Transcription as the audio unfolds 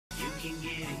can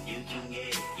get it, you can get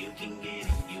it, you can get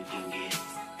it, you can get it.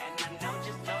 And I know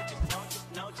just what you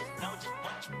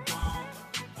want.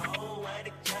 Oh, what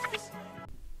a justice.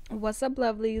 What's up,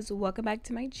 lovelies? Welcome back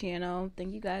to my channel.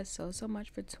 Thank you guys so much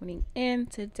for tuning in.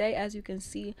 Today, as you can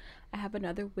see, I have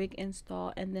another wig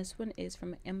install, and this one is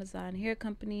from Amazon hair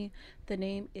company. The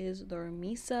name is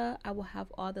Lormisa. I will have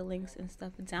all the links and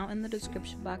stuff down in the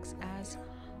description box as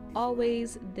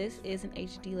always. This is an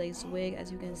HD lace wig. As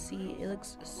you can see, it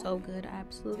looks so good. I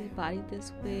absolutely bodied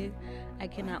this wig. I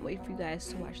cannot wait for you guys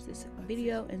to watch this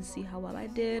video and see how well I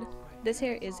did. This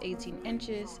hair is 18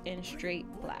 inches and straight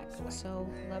black. So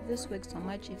love this wig so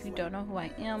much. If you don't know who I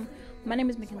am, my name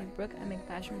is Mckinlee Brooke. I make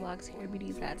fashion vlogs, hair,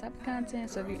 beauty, that type of content.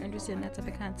 So if you're interested in that type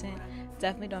of content,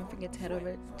 definitely don't forget to head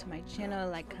over to my channel,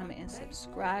 like, comment, and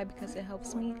subscribe because it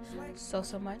helps me so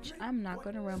much. I'm not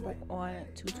going to ramble on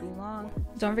too long.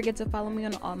 Don't forget to follow me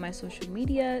on all my social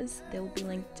medias. They will be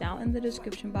linked down in the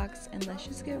description box. And let's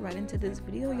just get right into this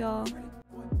video, y'all.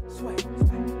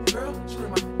 Girl, scream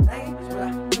my name,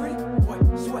 pretty boy,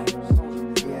 sweat.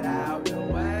 Get out the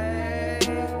way.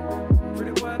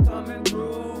 Pretty boy coming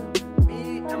through. Me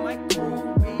and my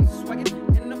crew, we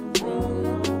swaggin' in the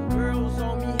room. Girls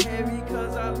on me heavy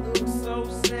cause I look so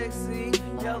sexy.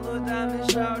 Yellow diamond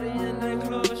shouty in the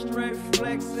club, straight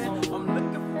flexing. I'm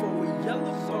looking for a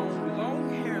yellow bone, long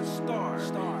hair star.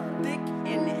 Thick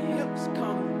in the hips,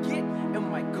 come get in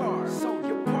my car. So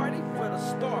you party for the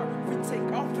star.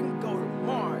 Take off and go to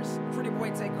Mars. Pretty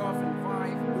boy, take off in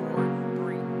 5, 4,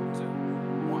 3, 2.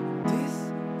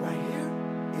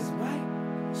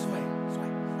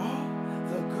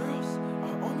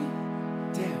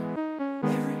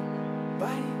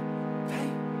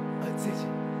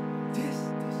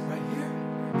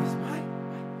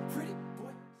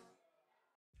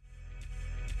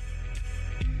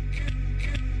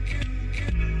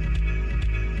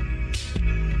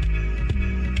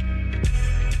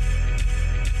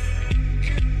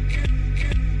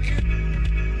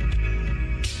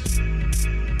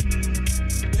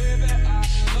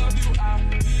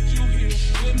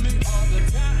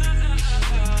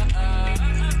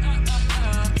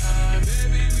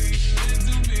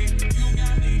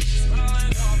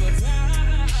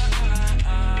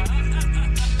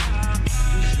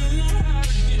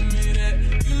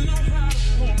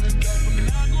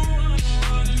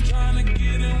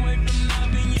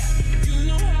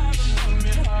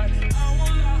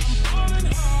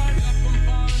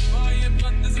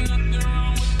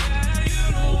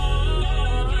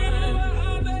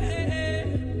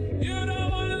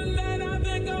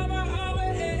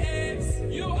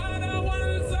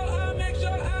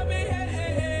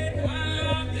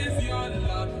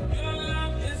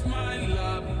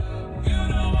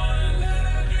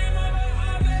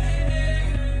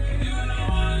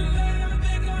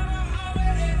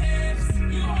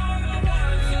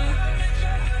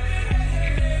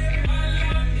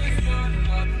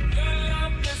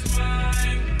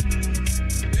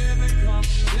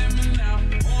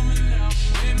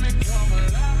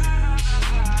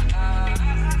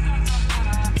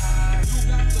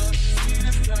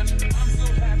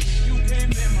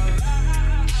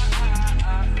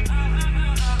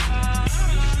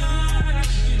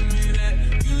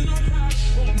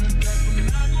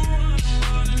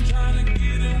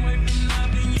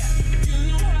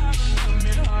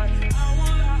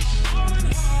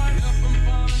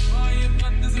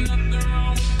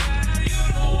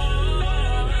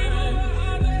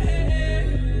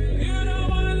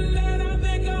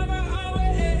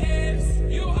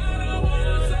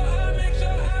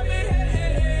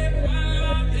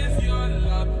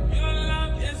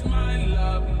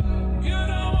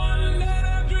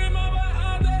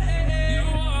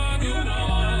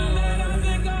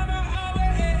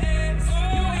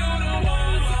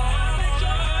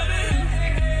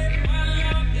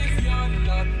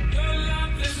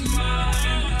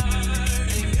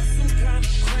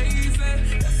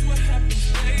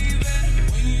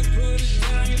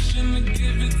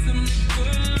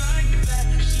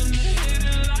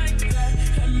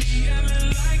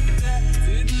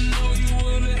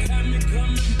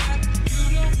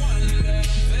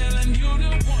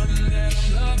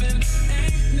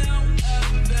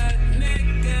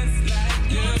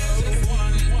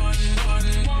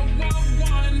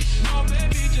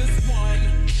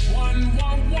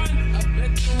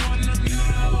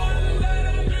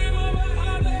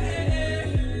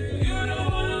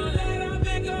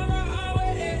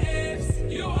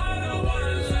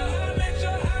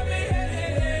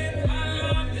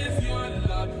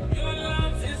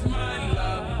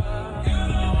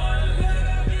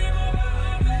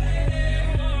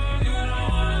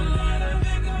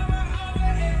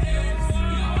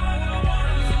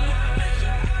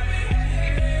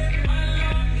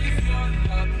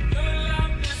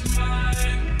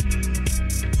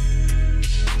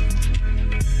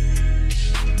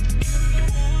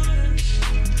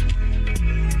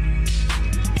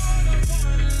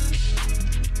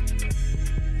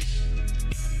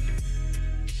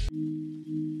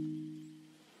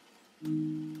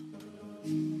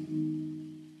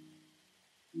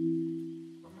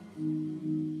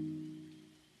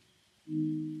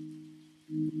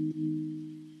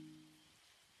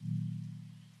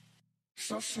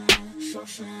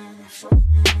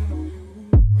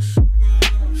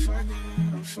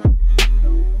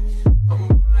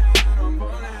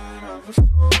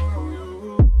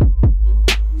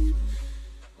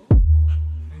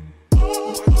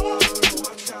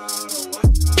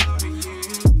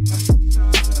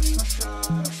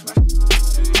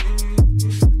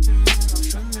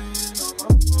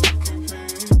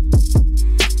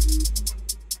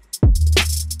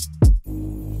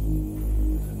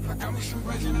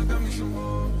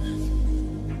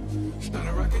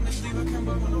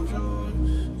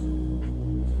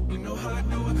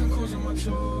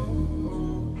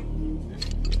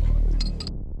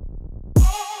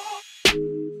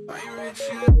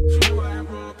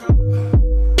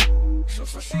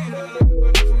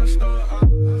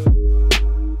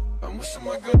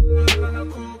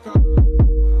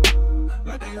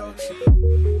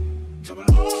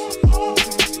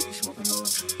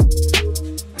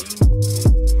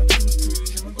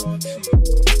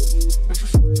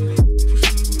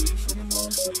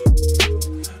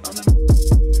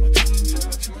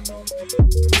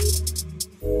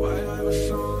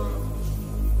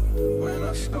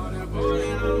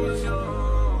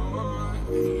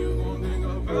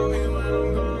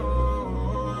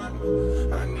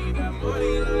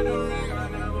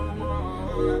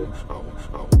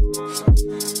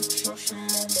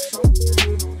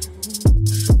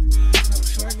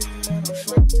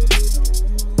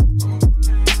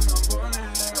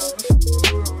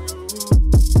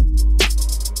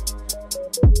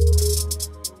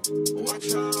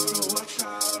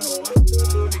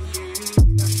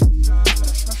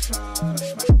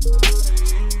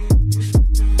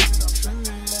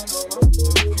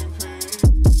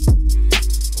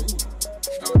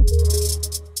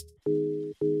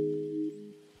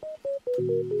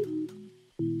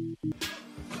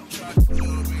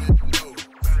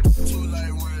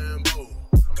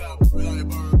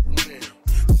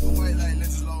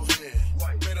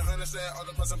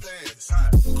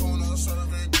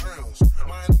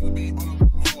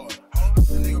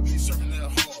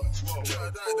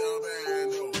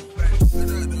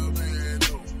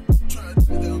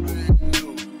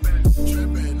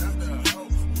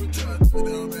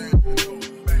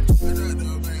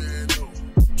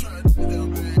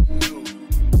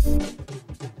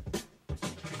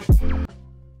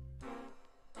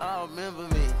 I remember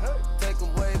me. Take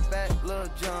them way back, Lil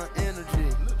John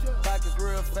energy. Pockets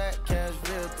real fat, cash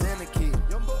real tenicky.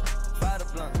 Fight a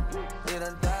blunt, it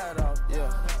done died off,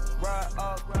 yeah. Ride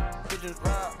off, bitches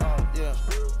ride off, yeah.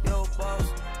 Yo boss,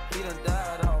 he done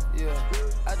died off,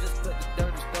 yeah. I just put the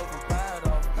dirty stove and pride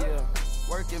off, yeah.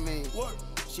 Working me,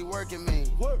 she working me,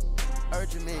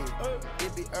 urging me,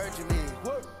 it be urging me.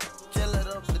 Chill it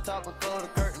up the top and throw the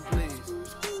curtain, please.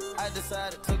 I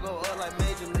decided to go up like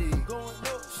Major League.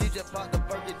 She just popped the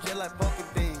perky, just like poking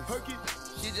beans.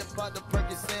 She just popped the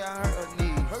perky, say I hurt her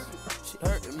knees. She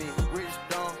hurting me, rich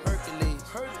Don Hercules.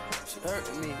 She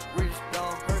hurting me, rich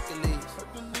Don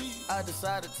Hercules. I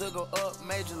decided to go up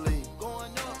Major League.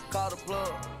 Call the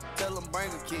plug, tell them bring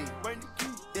a key.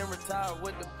 Then retire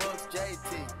with the Bucks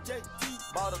JT.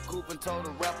 Bought a coupe and told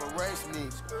the rapper race me.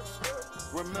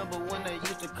 Remember when they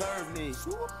used to curve me?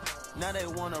 Now they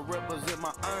wanna represent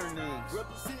my earnings.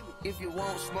 If you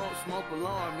won't smoke, smoke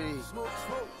along me.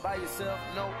 By yourself,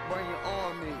 no, bring your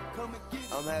army.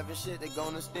 I'm having shit that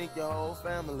gonna stink your whole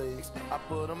family. I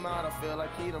put them out, I feel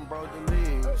like he done broke the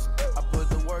leaves. I put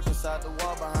the work inside the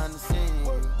wall behind the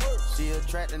scenes. She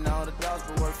attracting all the dogs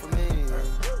but work for me.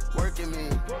 Working me,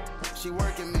 she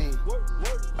working me,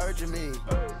 urging me,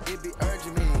 it be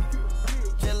urging me.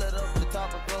 Chill it up the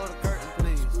top and throw the curtain,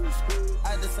 please.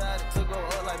 I decided to go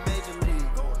up like Major League.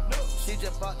 She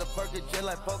just popped the perky, just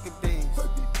like poking beans.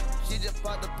 She just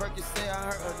popped the perky, say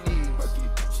I hurt her knees.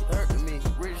 She hurting me,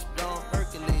 rich Don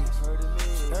Hercules.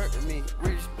 She hurting me,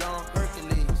 rich Don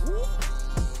Hercules.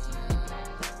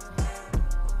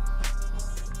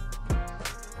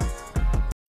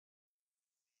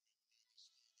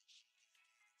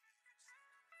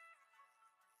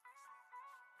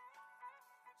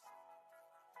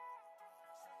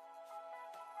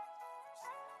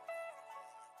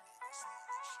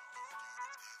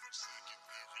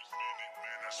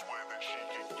 I swear that she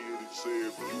can get it. Say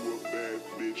if you a bad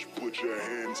bitch, put your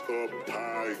hands up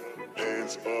high.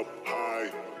 Hands up high.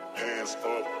 Hands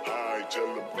up high. Tell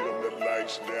them dim the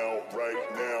lights down right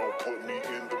now. Put me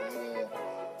in the mood.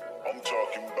 I'm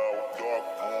talking about dark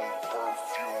room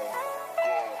perfume.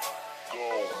 Go, go.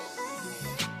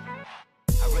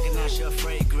 I recognize pronounce your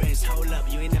fragrance. Hold up,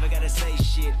 you ain't never gotta say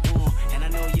shit. And I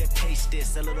know you taste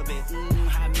this a little bit.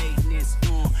 High maintenance.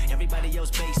 Everybody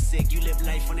else basic. You live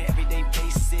life on an everyday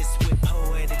basis with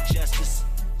poetic justice.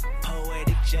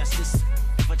 Poetic justice.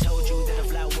 If I told you that a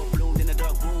flower bloomed in a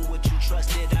dark room, would you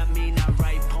trust it? I mean, I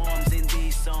write poems in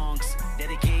these songs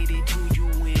dedicated to you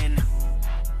when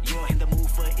you're in the mood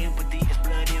for empathy. It's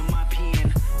blood in my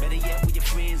pen. Better yet, with your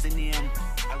friends and them.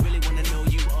 I really wanna know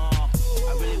you all.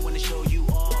 I really wanna show you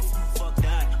off. Fuck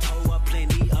that. Pour up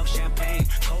plenty of champagne.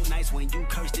 Cold nights when you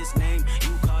curse this name.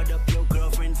 You called up your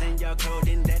girlfriends and y'all curled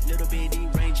in that little bitty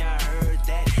range. I heard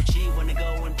that she wanna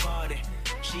go and party.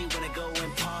 She wanna go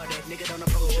and party. Nigga, don't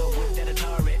approach her with that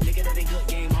Atari. Nigga, that ain't good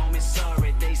game, homie,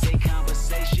 sorry. They say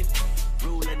conversation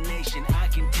rule a nation. I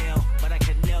can tell, but I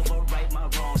could never right my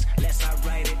wrongs unless I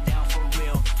write it down for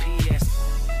real. P.S.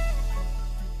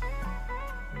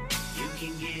 You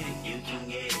can get it, you can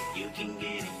get it, you can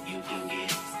get it, you can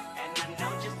get it. And I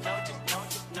know just what you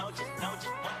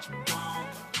want.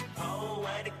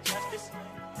 Poetic justice,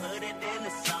 put it in the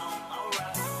song,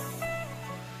 alright.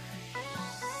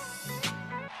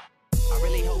 I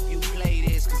really hope you play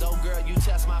this, cause oh girl, you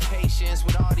test my patience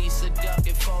with all these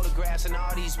seductive photographs and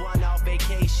all these one-off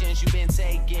vacations you've been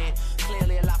taking.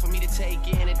 Clearly a lot for me to take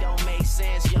in, it don't make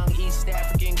sense. Young East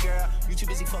African girl, you too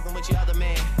busy fucking with your other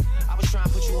man. I was trying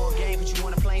to put you on game, put you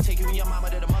on a plane, take you and your mama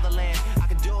to the motherland. I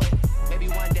could do it, maybe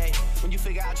one day, when you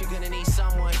figure out you're gonna need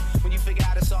someone. When you figure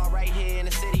out it's all right here in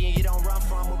the city and you don't run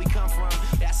from where we come from.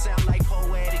 That sound like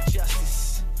poetic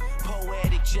justice,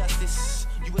 poetic justice.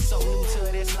 You were so new to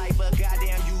this life, but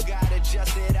goddamn, you got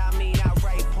adjusted. I mean, I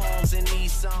write poems in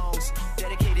these songs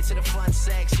dedicated to the fun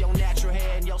sex, your natural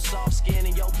hair and your soft skin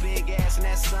and your big ass and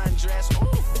that sundress.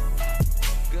 Ooh,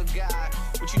 good God,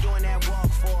 what you doing that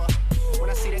walk for? When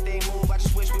I see that they move, I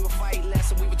just wish we would fight less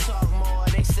and we would talk more.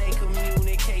 They say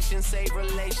communication save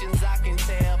relations, I can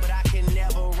tell, but I can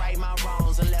never right my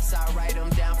wrongs unless I write them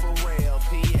down for real.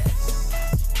 P.S.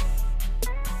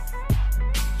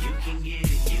 You can get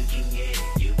it, you can get it,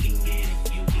 you can get it,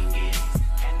 you can get it.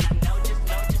 And I know just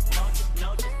what you want.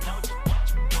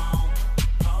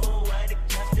 Poetic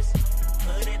justice,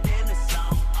 put it in the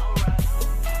song, alright.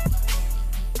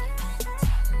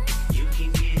 You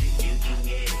can get it, you can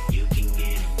get it, you can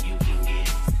get it, you can get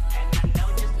it. And I know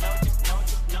just what you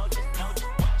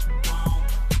want.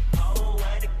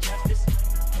 Poetic justice,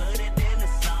 put it in the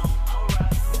song,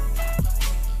 alright.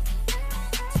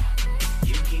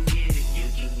 You can get it, you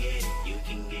can get it, you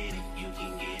can get it, you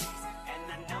can get it.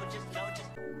 And I know just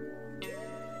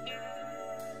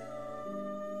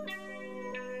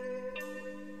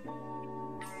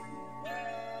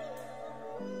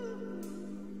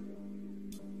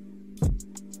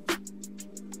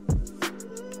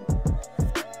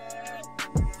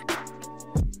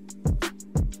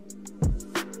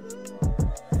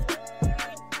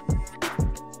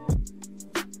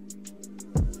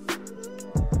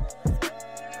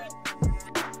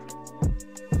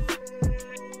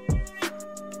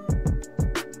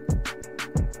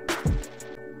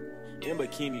In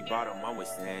bikini bottom, I'm with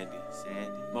Sandy.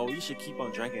 Moesha keep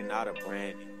on drinking out of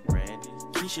brandy.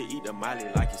 Keisha eat the molly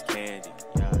like it's candy.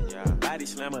 Body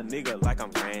slam a nigga like I'm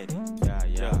Randy.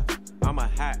 I'm a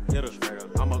hot hitter.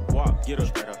 I'm a guap getter.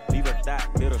 Leave a thot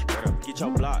hitter. Get your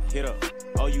block hit up.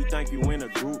 Oh, you think you in a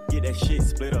group? Get that shit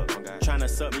split up. Tryna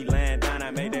suck me laying down,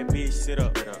 I made that bitch sit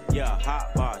up. Yeah,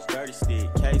 hot box, dirty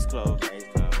stick, case closed.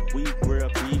 We grill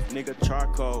beef, nigga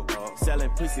charcoal. Selling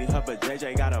pussy, her but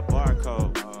JJ got a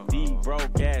barcode. These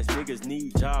broke ass niggas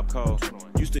need job code.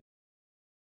 Used to